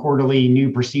 and then quarterly new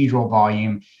procedural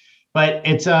volume. But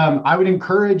it's I would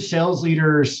encourage sales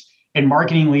leaders and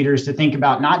marketing leaders to think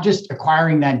about not just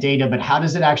acquiring that data, but how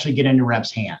does it actually get into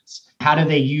reps' hands? How do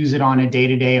they use it on a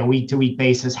day-to-day, a week-to-week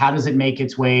basis? How does it make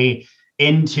its way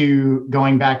into,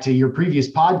 going back to your previous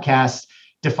podcast,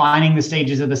 defining the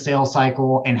stages of the sales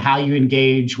cycle and how you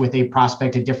engage with a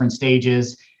prospect at different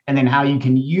stages, and then how you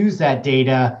can use that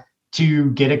data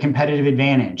to get a competitive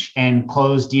advantage and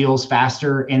close deals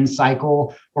faster in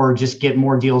cycle, or just get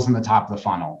more deals in the top of the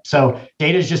funnel. So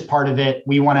data is just part of it.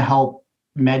 We want to help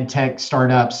med tech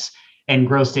startups and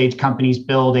growth stage companies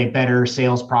build a better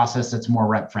sales process that's more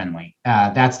rep friendly.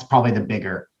 That's probably the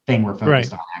bigger thing we're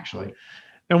focused on, actually.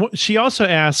 And she also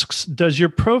asks, does your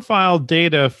profile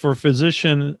data for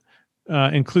physician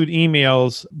include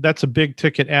emails? That's a big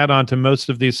ticket add-on to most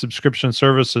of these subscription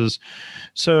services.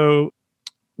 So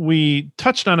we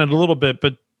touched on it a little bit,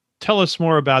 but tell us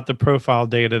more about the profile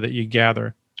data that you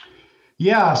gather.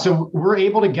 Yeah, so we're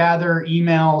able to gather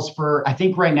emails for, I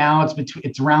think right now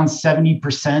it's around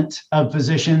 70% of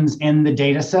physicians in the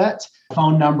data set,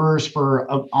 phone numbers for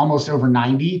almost over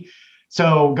 90.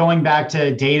 So going back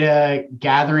to data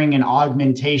gathering and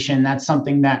augmentation, that's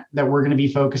something that we're going to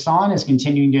be focused on, is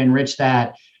continuing to enrich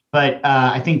that. But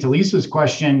I think to Lisa's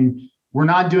question, we're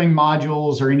not doing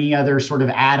modules or any other sort of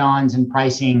add-ons and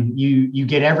pricing. You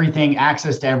get everything,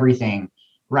 access to everything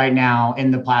right now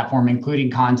in the platform, including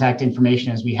contact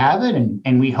information as we have it.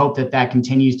 And we hope that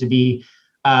continues to be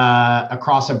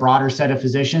across a broader set of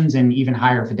physicians and even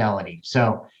higher fidelity.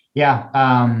 So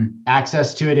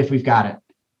access to it if we've got it.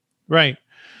 Right.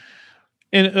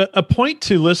 And a point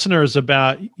to listeners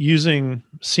about using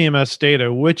CMS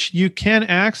data, which you can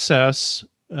access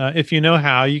if you know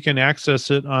how. You can access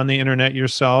it on the internet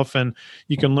yourself, and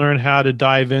you can learn how to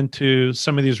dive into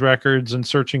some of these records and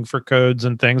searching for codes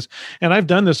and things. And I've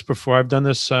done this before. I've done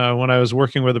this when I was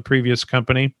working with a previous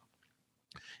company.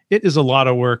 It is a lot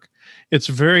of work. It's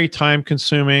very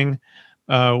time-consuming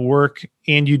work,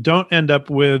 and you don't end up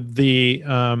with the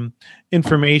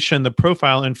information, the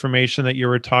profile information that you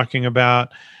were talking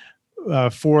about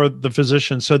for the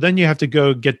physician. So then you have to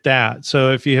go get that.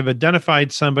 So if you have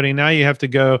identified somebody, now you have to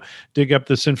go dig up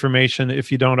this information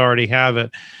if you don't already have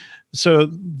it. So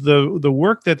the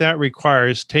work that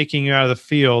requires, taking you out of the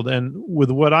field, and with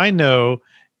what I know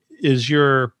is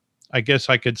your, I guess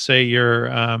I could say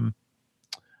your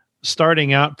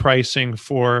starting out pricing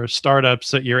for startups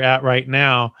that you're at right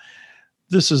now,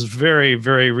 this is very,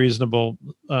 very reasonable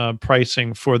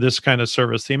pricing for this kind of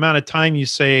service. The amount of time you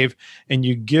save and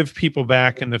you give people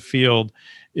back in the field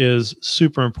is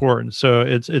super important. So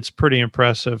it's pretty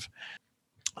impressive.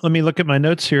 Let me look at my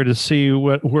notes here to see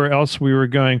where else we were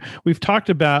going. We've talked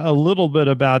about a little bit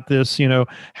about this,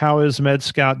 how is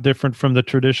MedScout different from the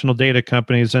traditional data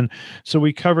companies? And so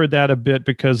we covered that a bit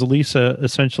because Lisa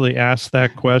essentially asked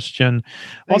that question.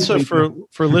 Thanks, also, Lisa.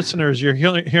 for listeners, you're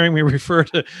hearing me refer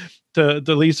to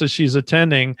Lisa. She's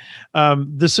attending.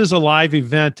 This is a live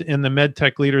event in the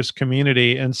MedTech leaders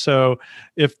community. And so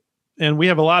and we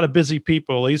have a lot of busy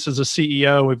people. Lisa's a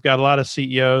CEO. We've got a lot of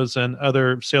CEOs and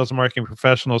other sales and marketing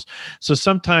professionals. So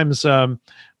sometimes some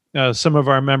of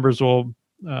our members will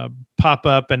pop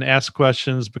up and ask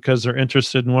questions because they're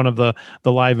interested in one of the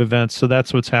live events. So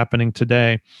that's what's happening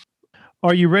today.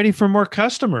 Are you ready for more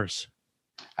customers?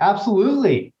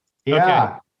 Absolutely.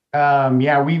 Yeah.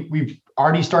 Okay. We've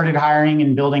already started hiring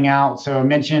and building out. So I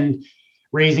mentioned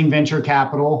raising venture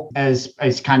capital as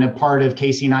kind of part of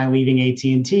Casey and I leading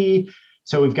AT&T.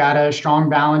 So we've got a strong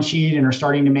balance sheet and are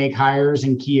starting to make hires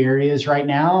in key areas right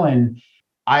now. And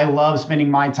I love spending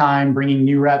my time bringing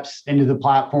new reps into the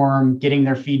platform, getting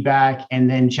their feedback, and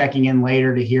then checking in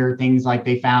later to hear things like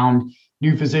they found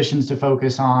new physicians to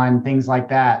focus on, things like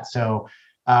that. So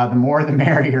the more the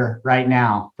merrier right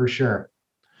now, for sure.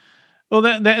 Well,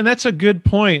 and that's a good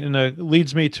point, and it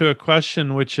leads me to a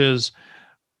question, which is,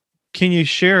 can you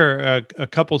share a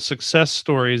couple success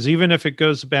stories, even if it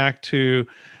goes back to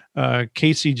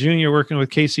Casey Jr. working with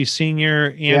Casey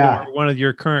Sr. and or one of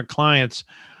your current clients?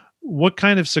 What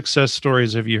kind of success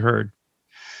stories have you heard?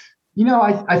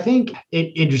 I think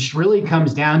it just really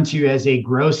comes down to, as a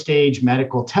growth stage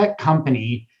medical tech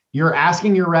company, you're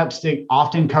asking your reps to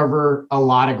often cover a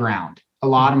lot of ground, a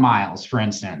lot of miles, for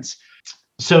instance.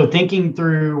 So thinking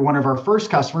through one of our first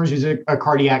customers, who's a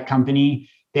cardiac company,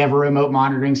 they have a remote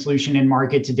monitoring solution in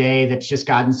market today that's just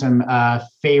gotten some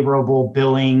favorable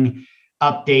billing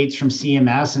updates from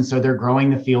CMS. And so they're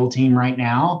growing the field team right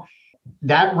now.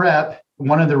 That rep,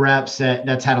 one of the reps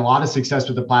that's had a lot of success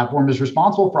with the platform, is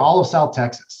responsible for all of South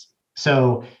Texas.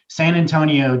 So San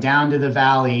Antonio down to the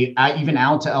Valley, even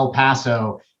out to El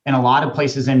Paso, and a lot of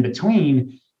places in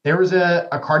between. there was a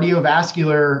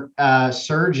cardiovascular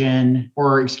surgeon,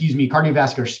 or excuse me,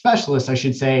 cardiovascular specialist, I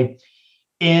should say,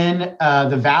 in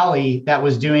the Valley that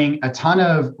was doing a ton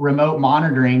of remote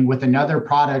monitoring with another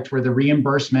product where the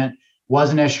reimbursement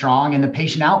wasn't as strong and the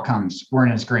patient outcomes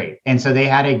weren't as great. And so they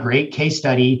had a great case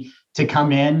study to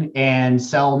come in and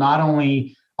sell not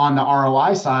only on the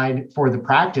ROI side for the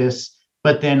practice,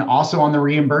 but then also on the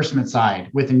reimbursement side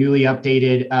with the newly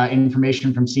updated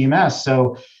information from CMS.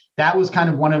 So that was kind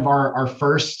of one of our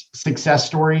first success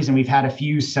stories. And we've had a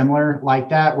few similar like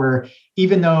that, where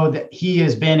even though that he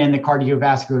has been in the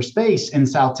cardiovascular space in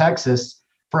South Texas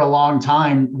for a long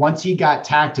time, once he got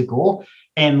tactical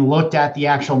and looked at the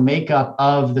actual makeup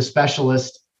of the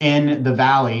specialist in the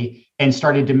Valley and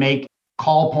started to make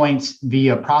call points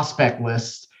via prospect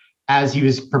lists as he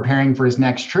was preparing for his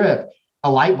next trip,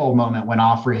 a light bulb moment went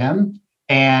off for him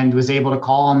and was able to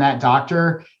call on that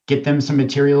doctor, get them some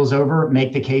materials over,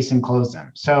 make the case and close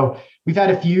them. So we've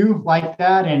had a few like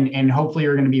that, and hopefully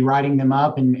we're going to be writing them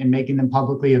up and making them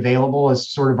publicly available as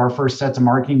sort of our first sets of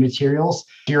marketing materials.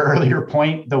 To your earlier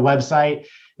point, the website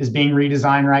is being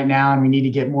redesigned right now, and we need to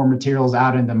get more materials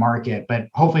out in the market. But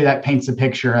hopefully that paints a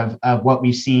picture of what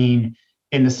we've seen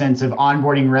in the sense of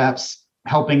onboarding reps,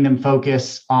 helping them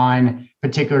focus on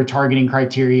particular targeting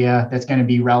criteria that's going to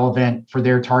be relevant for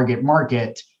their target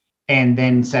market, and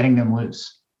then setting them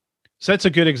loose. So that's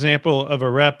a good example of a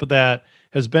rep that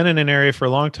has been in an area for a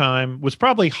long time, was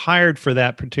probably hired for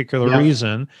that particular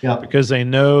reason, because they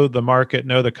know the market,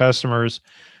 know the customers,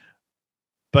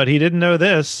 but he didn't know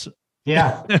this.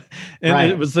 Yeah. And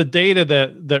It was the data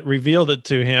that revealed it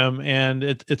to him. And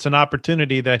it's an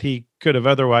opportunity that he could have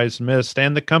otherwise missed,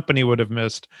 and the company would have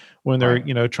missed when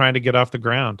they're, trying to get off the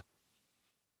ground.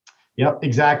 Yep,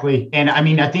 exactly. And I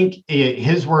mean, I think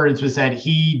his words was that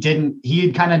he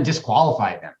had kind of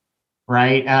disqualified them,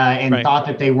 right? And thought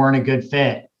that they weren't a good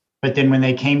fit. But then when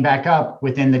they came back up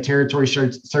within the territory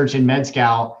search in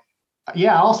MedScout,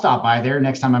 I'll stop by there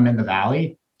next time I'm in the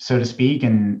Valley, so to speak,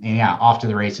 and off to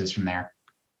the races from there.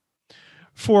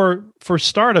 For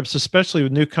startups, especially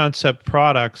with new concept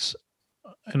products,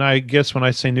 and I guess when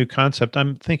I say new concept,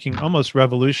 I'm thinking almost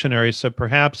revolutionary. So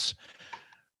perhaps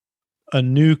a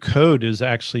new code is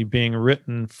actually being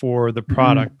written for the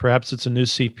product. Perhaps it's a new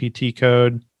CPT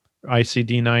code,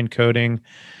 ICD-9 coding.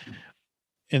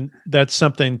 And that's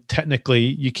something technically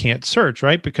you can't search,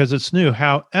 right? Because it's new.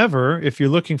 However, if you're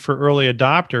looking for early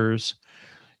adopters,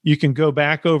 you can go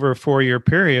back over a 4-year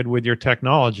period with your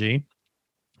technology.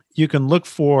 You can look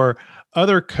for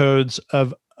other codes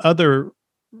of other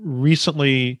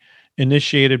recently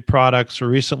initiated products or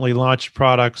recently launched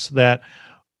products that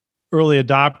early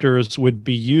adopters would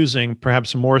be using,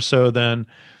 perhaps more so than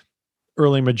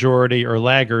early majority or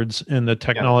laggards in the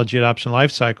technology adoption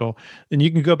lifecycle. And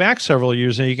you can go back several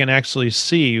years and you can actually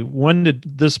see, when did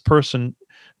this person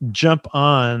jump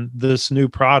on this new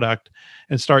product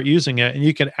and start using it? And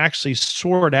you can actually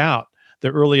sort out the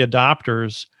early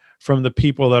adopters from the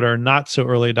people that are not so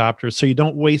early adopters. So you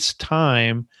don't waste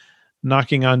time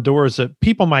knocking on doors that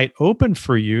people might open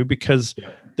for you because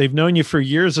they've known you for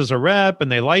years as a rep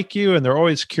and they like you and they're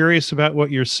always curious about what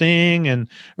you're seeing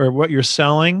or what you're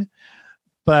selling,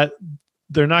 but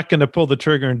they're not going to pull the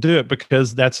trigger and do it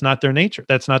because that's not their nature.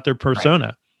 That's not their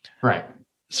persona. Right.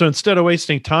 So instead of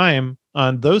wasting time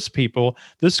on those people,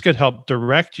 this could help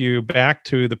direct you back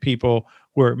to the people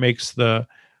where it makes the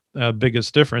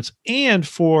biggest difference. And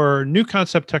for new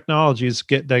concept technologies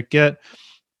get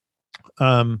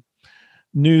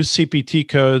new CPT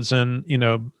codes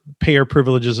and payer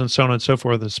privileges and so on and so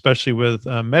forth, especially with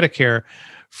Medicare.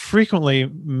 Frequently,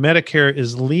 Medicare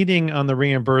is leading on the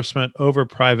reimbursement over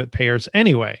private payers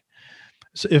anyway.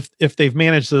 So if they've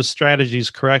managed those strategies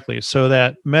correctly, so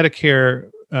that Medicare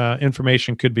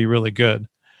information could be really good.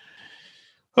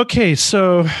 Okay,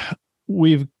 so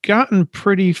we've gotten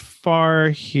pretty far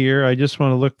here. I just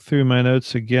want to look through my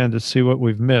notes again to see what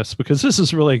we've missed, because this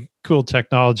is really cool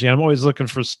technology. I'm always looking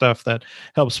for stuff that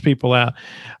helps people out.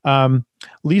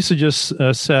 Lisa just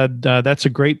said, that's a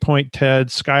great point, Ted.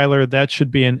 Skylar, that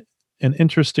should be an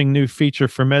interesting new feature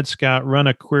for MedScout. Run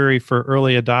a query for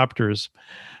early adopters.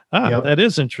 That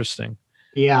is interesting.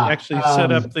 Yeah. Actually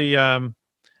set up the,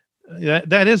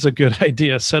 that is a good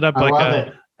idea. Set up like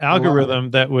a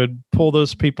algorithm that would pull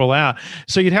those people out.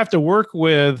 So you'd have to work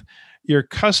with your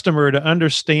customer to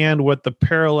understand what the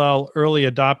parallel early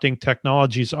adopting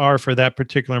technologies are for that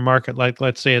particular market. Like,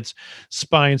 let's say it's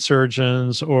spine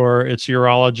surgeons or it's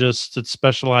urologists that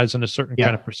specialize in a certain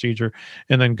kind of procedure,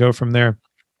 and then go from there.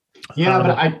 Yeah,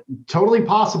 but totally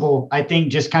possible. I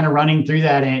think just kind of running through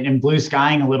that and blue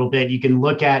skying a little bit, you can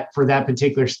look at, for that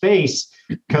particular space,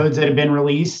 codes that have been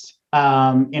released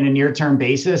in a near-term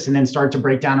basis, and then start to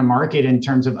break down a market in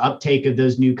terms of uptake of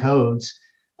those new codes,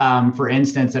 for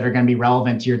instance, that are going to be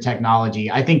relevant to your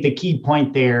technology. I think the key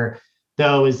point there,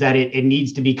 though, is that it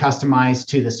needs to be customized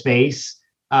to the space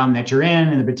that you're in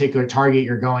and the particular target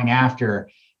you're going after.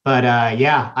 But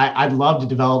I'd love to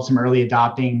develop some early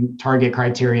adopting target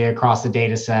criteria across the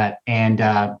data set and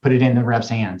put it in the rep's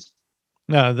hands.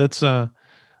 No,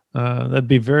 that'd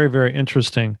be very, very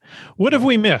interesting. What have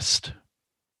we missed?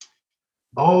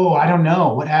 Oh, I don't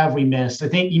know. What have we missed? I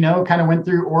think, kind of went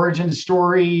through origin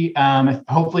story.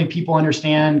 Hopefully people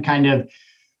understand kind of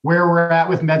where we're at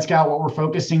with MedScout, what we're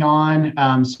focusing on,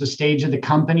 so the stage of the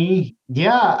company.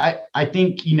 Yeah, I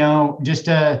think, just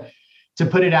to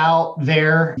put it out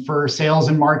there for sales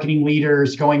and marketing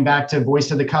leaders, going back to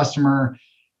voice of the customer,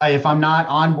 if I'm not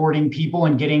onboarding people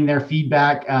and getting their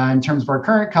feedback in terms of our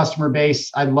current customer base,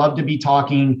 I'd love to be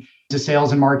talking to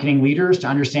sales and marketing leaders to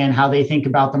understand how they think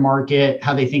about the market,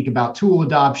 how they think about tool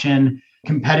adoption,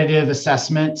 competitive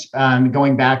assessment,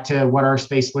 going back to what our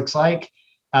space looks like.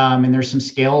 And there's some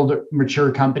scaled,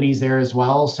 mature companies there as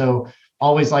well. So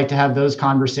always like to have those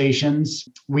conversations.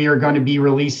 We are going to be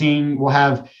we'll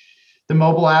have the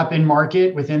mobile app in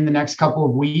market within the next couple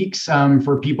of weeks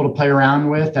for people to play around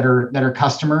with that are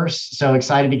customers. So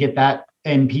excited to get that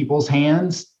in people's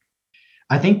hands.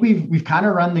 I think we've kind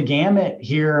of run the gamut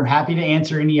here. I'm happy to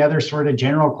answer any other sort of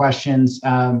general questions.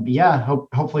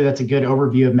 Hopefully that's a good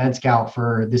overview of MedScout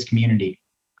for this community.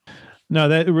 No,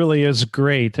 that really is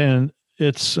great. And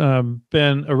it's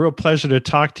been a real pleasure to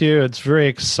talk to you. It's very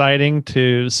exciting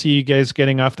to see you guys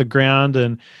getting off the ground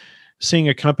and seeing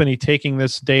a company taking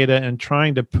this data and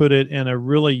trying to put it in a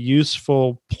really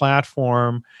useful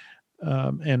platform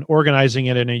and organizing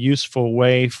it in a useful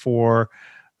way for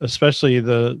especially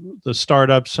the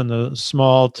startups and the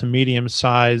small to medium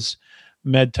size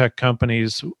med tech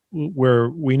companies where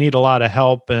we need a lot of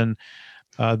help, and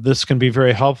this can be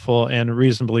very helpful and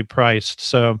reasonably priced.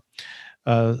 So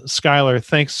Skylar,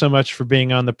 thanks so much for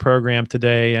being on the program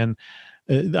today. And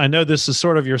I know this is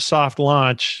sort of your soft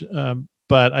launch,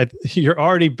 but you're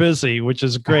already busy, which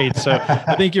is great. So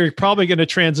I think you're probably going to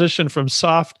transition from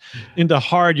soft into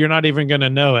hard. You're not even going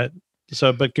to know it.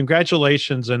 So, but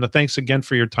congratulations, and thanks again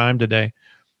for your time today.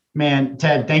 Man,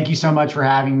 Ted, thank you so much for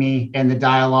having me and the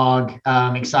dialogue.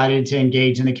 I'm excited to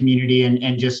engage in the community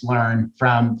and just learn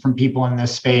from people in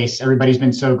this space. Everybody's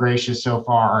been so gracious so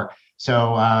far.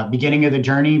 So beginning of the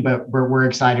journey, but we're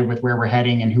excited with where we're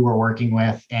heading and who we're working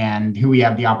with and who we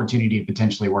have the opportunity to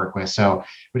potentially work with. So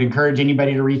would encourage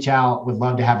anybody to reach out. Would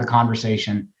love to have a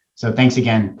conversation. So thanks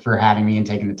again for having me and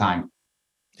taking the time.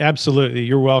 Absolutely.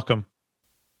 You're welcome.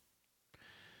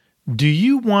 Do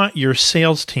you want your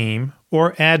sales team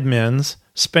or admins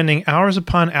spending hours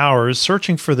upon hours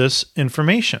searching for this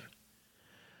information?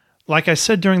 Like I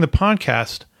said during the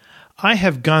podcast, I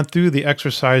have gone through the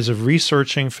exercise of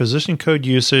researching physician code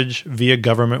usage via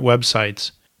government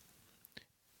websites.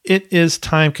 It is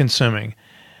time-consuming.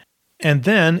 And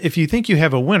then, if you think you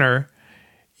have a winner,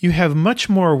 you have much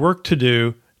more work to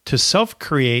do to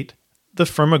self-create the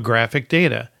firmographic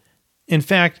data. In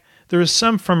fact, there is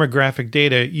some firmographic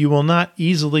data you will not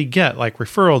easily get, like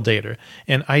referral data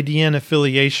and IDN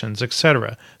affiliations,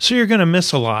 etc. So you're going to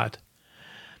miss a lot.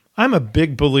 I'm a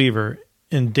big believer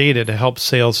in data to help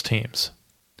sales teams.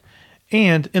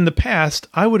 And in the past,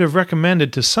 I would have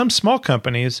recommended to some small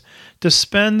companies to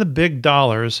spend the big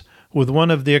dollars with one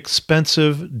of the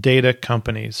expensive data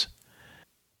companies.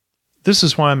 This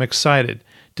is why I'm excited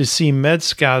to see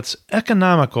MedScout's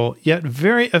economical yet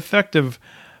very effective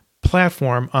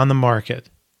platform on the market.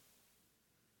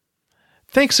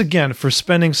 Thanks again for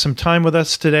spending some time with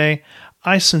us today.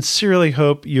 I sincerely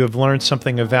hope you have learned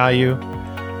something of value.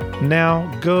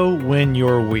 Now go win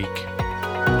your week.